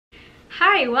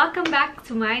Hi, welcome back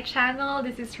to my channel.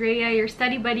 This is Rhea, your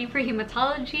study buddy for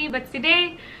hematology, but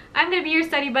today I'm going to be your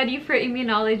study buddy for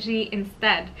immunology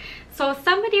instead. So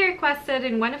somebody requested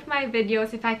in one of my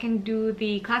videos if I can do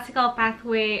the classical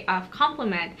pathway of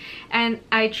complement, and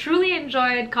I truly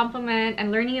enjoyed complement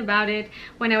and learning about it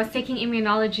when I was taking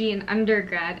immunology in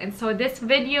undergrad, and so this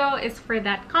video is for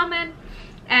that comment.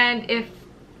 And if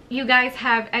you guys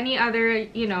have any other,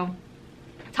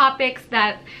 topics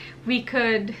that we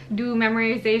could do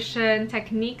memorization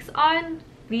techniques on,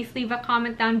 please leave a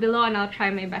comment down below and I'll try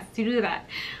my best to do that.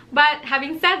 But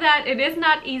having said that, it is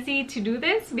not easy to do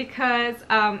this because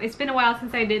it's been a while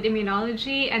since I did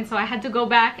immunology, and so I had to go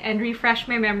back and refresh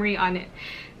my memory on it.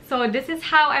 So this is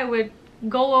how I would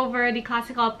go over the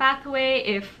classical pathway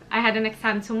if I had an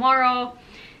exam tomorrow,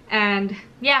 and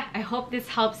yeah, I hope this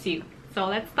helps you. So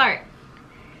let's start.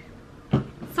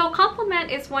 So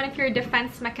complement is one of your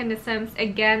defense mechanisms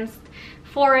against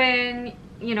foreign,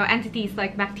 entities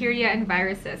like bacteria and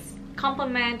viruses.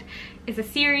 Complement is a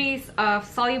series of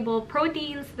soluble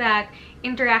proteins that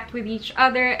interact with each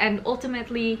other and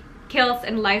ultimately kills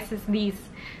and lyses these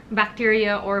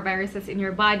bacteria or viruses in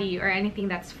your body, or anything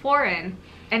that's foreign,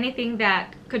 anything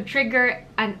that could trigger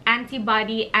an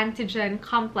antibody-antigen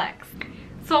complex.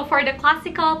 So for the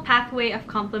classical pathway of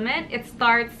complement, it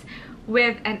starts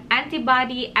with an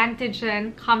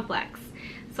antibody-antigen complex.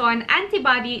 So an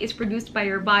antibody is produced by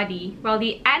your body, while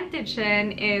the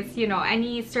antigen is,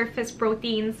 any surface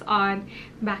proteins on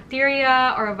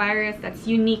bacteria or a virus that's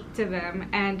unique to them.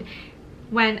 And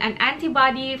when an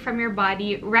antibody from your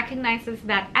body recognizes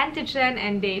that antigen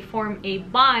and they form a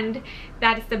bond,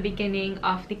 that is the beginning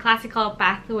of the classical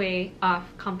pathway of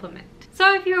complement.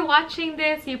 So if you're watching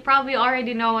this, you probably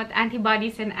already know what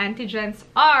antibodies and antigens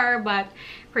are, but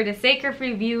for the sake of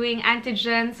reviewing,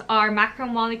 antigens are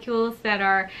macromolecules that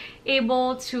are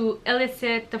able to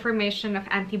elicit the formation of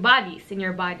antibodies in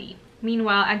your body.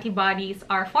 Meanwhile, antibodies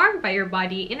are formed by your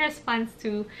body in response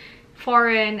to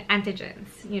foreign antigens,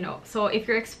 So if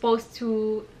you're exposed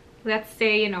to, let's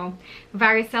say,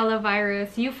 varicella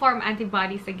virus, you form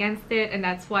antibodies against it, and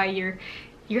that's why you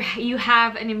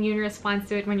have an immune response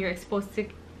to it when you're exposed to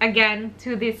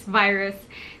this virus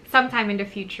sometime in the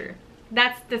future.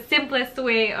 That's the simplest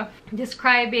way of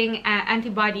describing an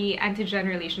antibody-antigen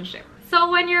relationship. So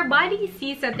when your body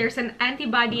sees that there's an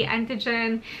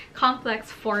antibody-antigen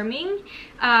complex forming,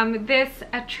 this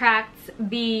attracts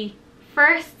the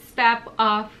first step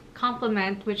of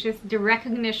complement, which is the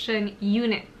recognition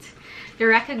unit. The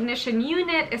recognition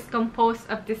unit is composed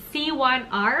of the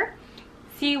C1R,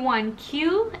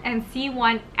 C1Q, and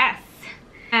C1S,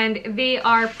 and they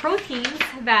are proteins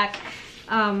that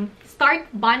start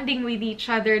bonding with each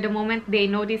other the moment they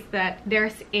notice that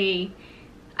there's a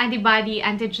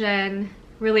antibody-antigen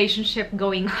relationship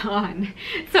going on.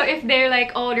 So if they're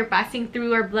like, oh, they're passing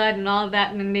through our blood and all that,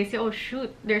 and then they say, oh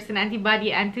shoot, there's an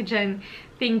antibody-antigen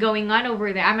thing going on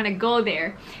over there, I'm gonna go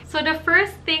there. So the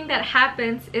first thing that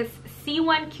happens is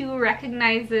C1Q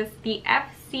recognizes the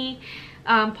FC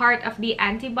part of the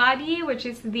antibody, which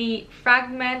is the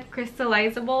fragment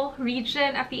crystallizable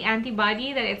region of the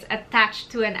antibody that it's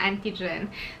attached to an antigen.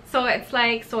 So it's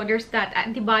like, so there's that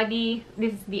antibody,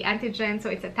 this is the antigen, so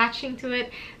it's attaching to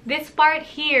it. This part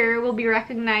here will be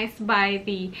recognized by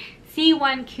the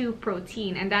C1Q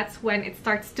protein, and that's when it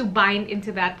starts to bind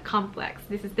into that complex.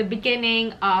 This is the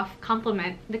beginning of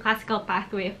complement, the classical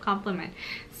pathway of complement.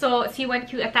 So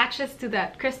C1Q attaches to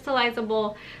that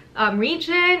crystallizable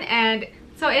region, and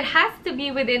so it has to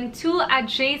be within two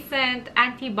adjacent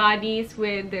antibodies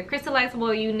with the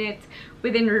crystallizable unit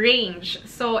within range.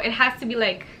 So it has to be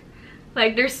like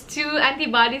there's two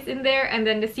antibodies in there, and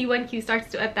then the C1Q starts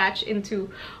to attach into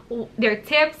their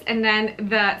tips, and then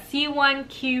the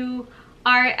C1QRS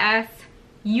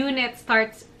unit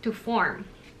starts to form.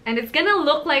 And it's gonna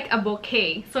look like a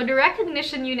bouquet. So the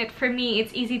recognition unit, for me,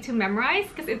 it's easy to memorize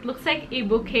because it looks like a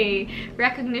bouquet.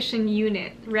 Recognition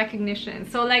unit, recognition.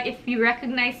 So like if you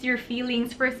recognize your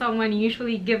feelings for someone, you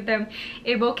usually give them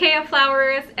a bouquet of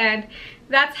flowers, and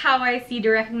that's how I see the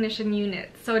recognition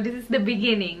unit. So this is the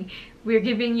beginning. We're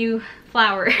giving you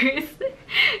flowers.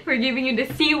 We're giving you the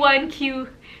C1Q.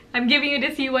 I'm giving you the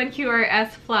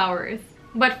C1QRS flowers.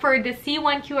 But for the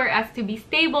C1QRS to be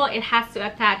stable, it has to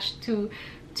attach to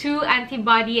two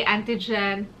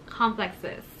antibody-antigen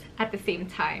complexes at the same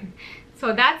time.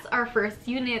 So that's our first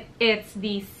unit. It's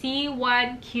the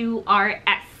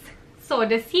C1QRS. So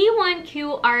the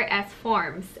C1QRS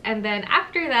forms, and then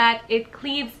after that, it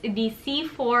cleaves the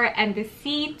C4 and the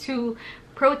C2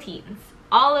 proteins.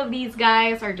 All of these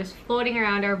guys are just floating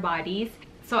around our bodies.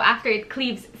 So after it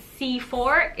cleaves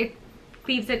C4, it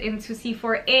cleaves it into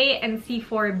C4A and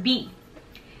C4B.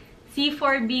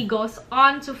 C4b goes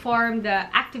on to form the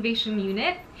activation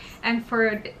unit, and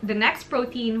for the next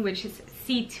protein, which is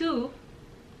C2,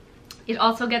 it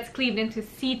also gets cleaved into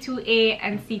C2a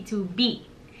and C2b.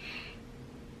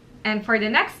 And for the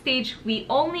next stage, we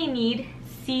only need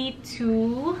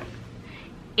C2a.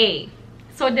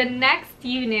 So the next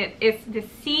unit is the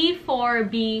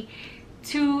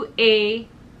C4b2a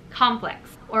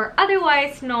complex, or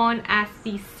otherwise known as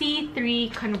the C3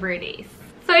 convertase.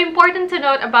 So important to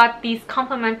note about these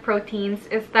complement proteins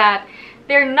is that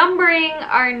their numbering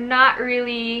are not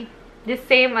really the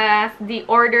same as the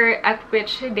order at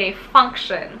which they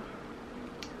function.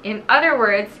 In other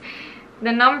words,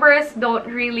 the numbers don't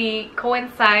really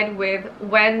coincide with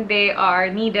when they are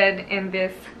needed in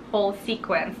this whole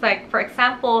sequence. Like, for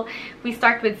example, we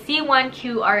start with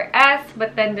C1QRS,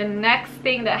 but then the next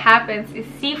thing that happens is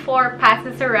C4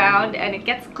 passes around and it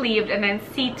gets cleaved, and then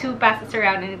C2 passes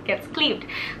around and it gets cleaved.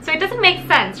 So it doesn't make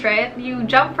sense, right? You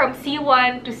jump from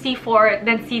C1 to C4,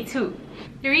 then C2.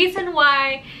 The reason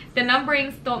why the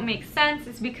numberings don't make sense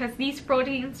is because these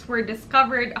proteins were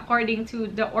discovered according to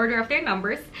the order of their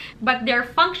numbers, but their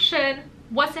function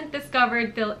wasn't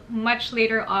discovered till much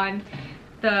later on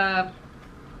the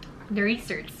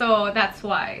research. So that's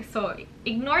why. So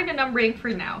ignore the numbering for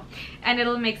now, and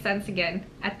it'll make sense again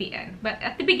at the end. But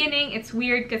at the beginning, it's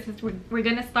weird because we're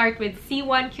gonna start with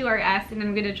C1QRS, and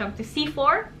then we're gonna jump to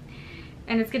C4.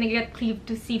 And it's going to get cleaved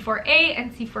to C4a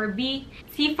and C4b.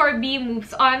 C4b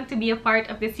moves on to be a part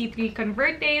of the C3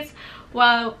 convertase,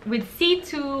 while with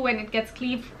C2, when it gets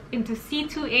cleaved into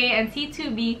C2a and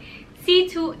C2b,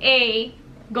 C2a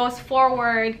goes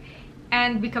forward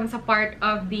and becomes a part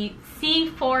of the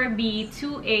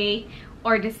C4b2a,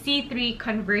 or the C3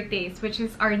 convertase, which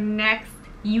is our next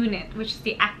unit, which is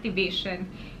the activation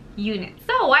unit.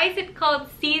 So why is it called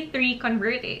C3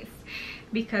 convertase?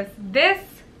 Because this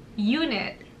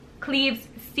unit cleaves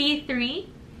C3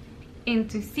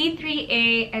 into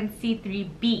C3a and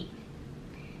C3b,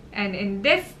 and in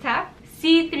this step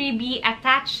C3b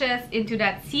attaches into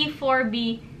that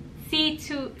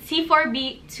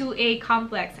C4b2a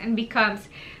complex and becomes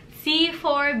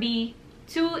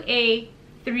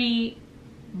C4b2a3b.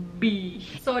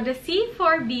 So the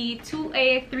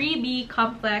C4b2a3b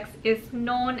complex is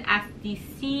known as the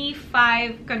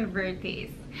C5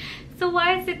 convertase. So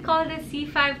why is it called the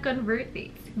C5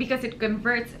 convertase? Because it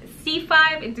converts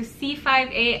C5 into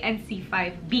C5a and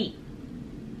C5b.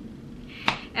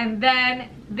 And then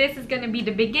this is going to be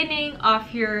the beginning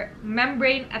of your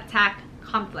membrane attack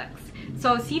complex.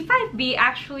 So C5b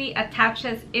actually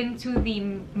attaches into the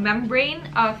membrane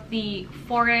of the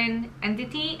foreign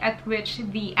entity at which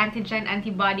the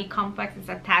antigen-antibody complex is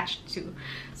attached to.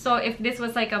 So if this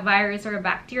was like a virus or a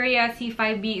bacteria,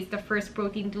 C5b is the first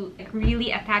protein to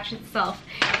really attach itself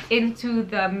into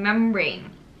the membrane,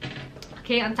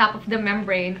 okay, on top of the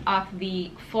membrane of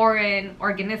the foreign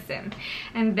organism.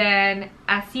 And then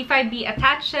as C5b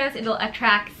attaches, it'll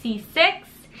attract C6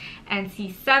 and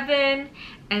C7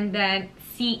 and then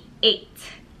C8.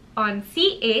 On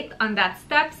C8, on that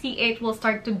step, C8 will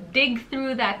start to dig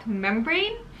through that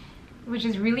membrane, which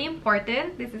is really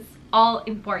important. This is all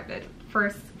important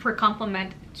for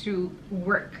complement to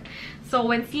work. So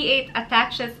when C8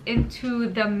 attaches into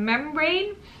the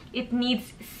membrane, it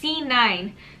needs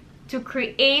C9 to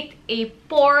create a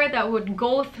pore that would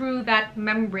go through that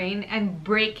membrane and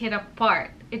break it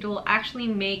apart. It will actually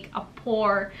make a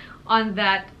pore on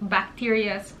that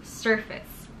bacteria's surface.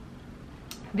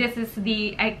 This is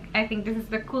the, I think this is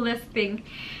the coolest thing.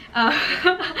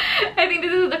 I think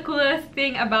this is the coolest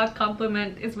thing about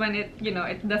complement is when it, you know,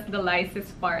 it does the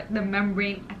lysis part, the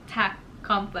membrane attack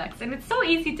complex. And it's so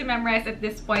easy to memorize at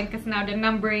this point because now the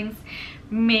numberings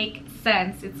make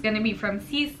sense. It's going to be from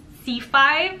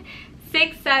C5,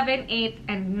 6, 7, 8,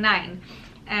 and 9.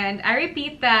 And I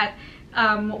repeat that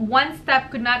one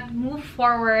step could not move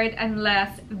forward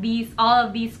unless all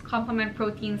of these complement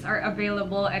proteins are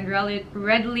available and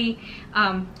readily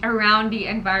around the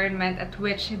environment at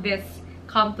which this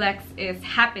complex is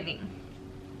happening.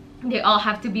 They all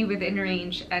have to be within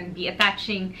range and be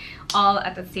attaching all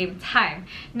at the same time.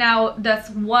 Now,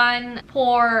 does one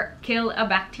pore kill a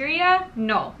bacteria?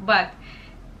 No, but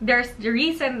there's the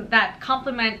reason that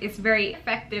complement is very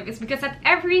effective is because at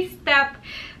every step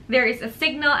there is a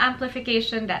signal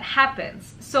amplification that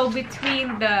happens. So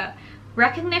between the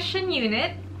recognition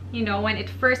unit, you know, when it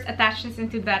first attaches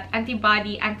into that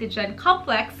antibody antigen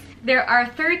complex, there are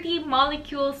 30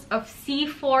 molecules of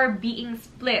C4 being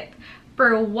split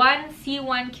per one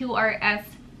C1QRS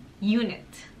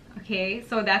unit. Okay,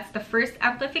 so that's the first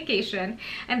amplification.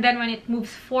 And then when it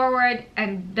moves forward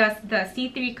and does the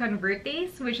C3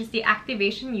 convertase, which is the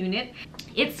activation unit,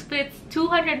 it splits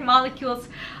 200 molecules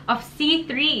of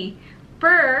C3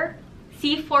 per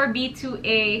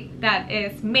C4B2A that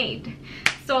is made.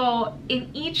 So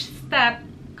in each step,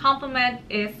 complement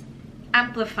is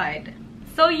amplified.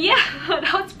 So yeah,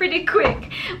 that was pretty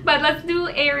quick, but let's do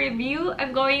a review.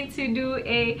 I'm going to do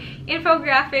a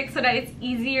infographic so that it's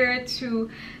easier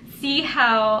to see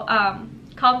how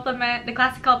the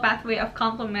classical pathway of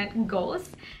complement goes.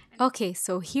 Okay,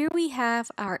 so here we have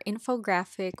our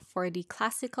infographic for the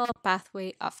classical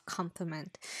pathway of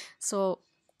complement. So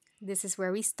this is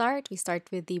where we start. We start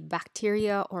with the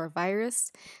bacteria or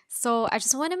virus. So I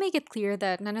just want to make it clear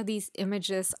that none of these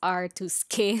images are to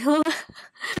scale.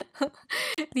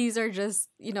 These are just,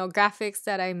 graphics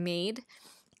that I made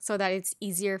so that it's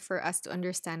easier for us to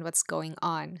understand what's going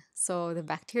on. So the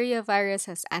bacteria virus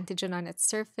has antigen on its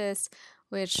surface,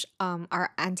 which are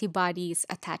antibodies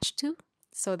attached to,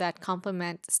 so that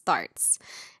complement starts.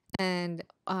 And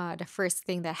the first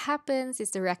thing that happens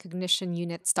is the recognition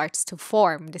unit starts to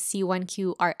form. The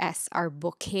C1QRS, our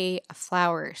bouquet of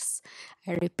flowers.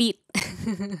 I repeat,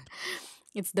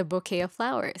 it's the bouquet of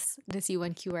flowers, the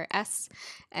C1QRS.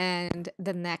 And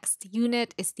the next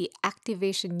unit is the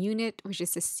activation unit, which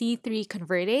is the C3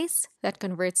 convertase that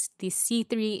converts the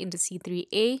C3 into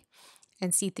C3A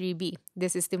and C3B.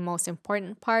 This is the most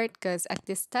important part because at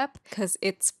this step,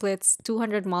 it splits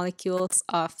 200 molecules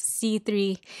of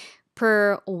C3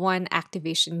 per one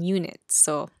activation unit.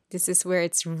 So this is where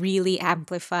it's really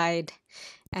amplified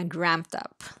and ramped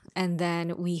up. And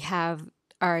then we have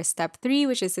our step 3,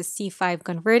 which is a C5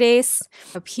 convertase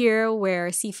up here, where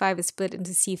C5 is split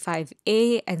into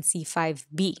C5A and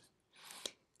C5B.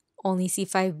 Only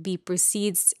C5b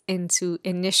proceeds into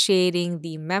initiating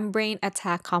the membrane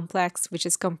attack complex, which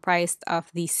is comprised of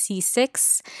the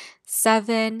C6,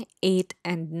 7, 8,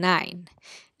 and 9,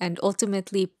 and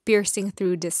ultimately piercing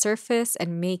through the surface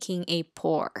and making a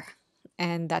pore.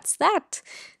 And that's that.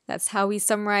 That's how we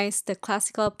summarize the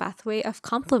classical pathway of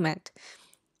complement.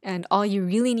 And all you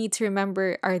really need to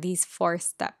remember are these 4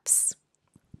 steps.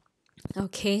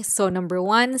 Okay, so number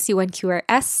 1,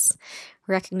 C1QRS,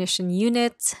 recognition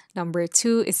unit. Number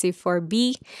 2 is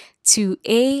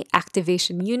C4B2A,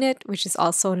 activation unit, which is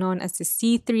also known as the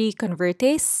C3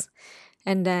 convertase.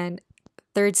 And then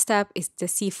third step is the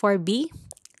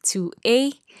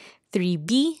C4B2A,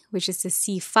 3B, which is the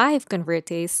C5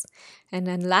 convertase. And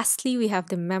then lastly, we have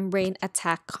the membrane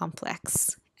attack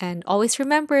complex. And always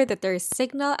remember that there is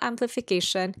signal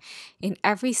amplification in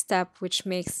every step, which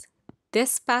makes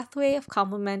this pathway of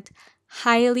complement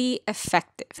highly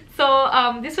effective. So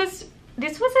this was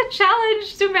a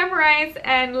challenge to memorize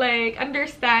and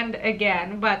understand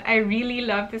again, but I really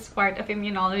love this part of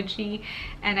immunology,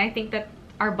 and I think that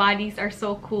our bodies are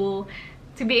so cool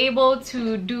to be able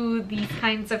to do these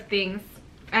kinds of things,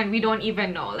 and we don't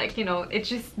even know, it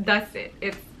just does it.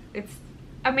 It's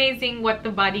amazing what the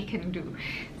body can do.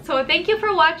 So thank you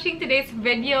for watching today's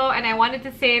video, and I wanted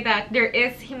to say that there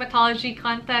is hematology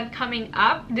content coming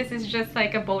up. This is just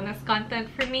like a bonus content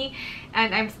for me,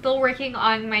 and I'm still working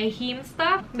on my heme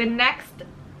stuff. The next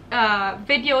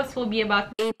videos will be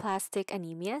about aplastic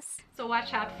anemias. So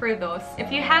watch out for those.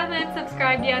 If you haven't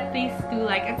subscribed yet, please do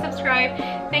like and subscribe.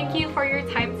 Thank you for your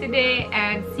time today,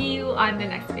 and see you on the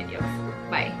next videos.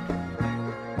 Bye.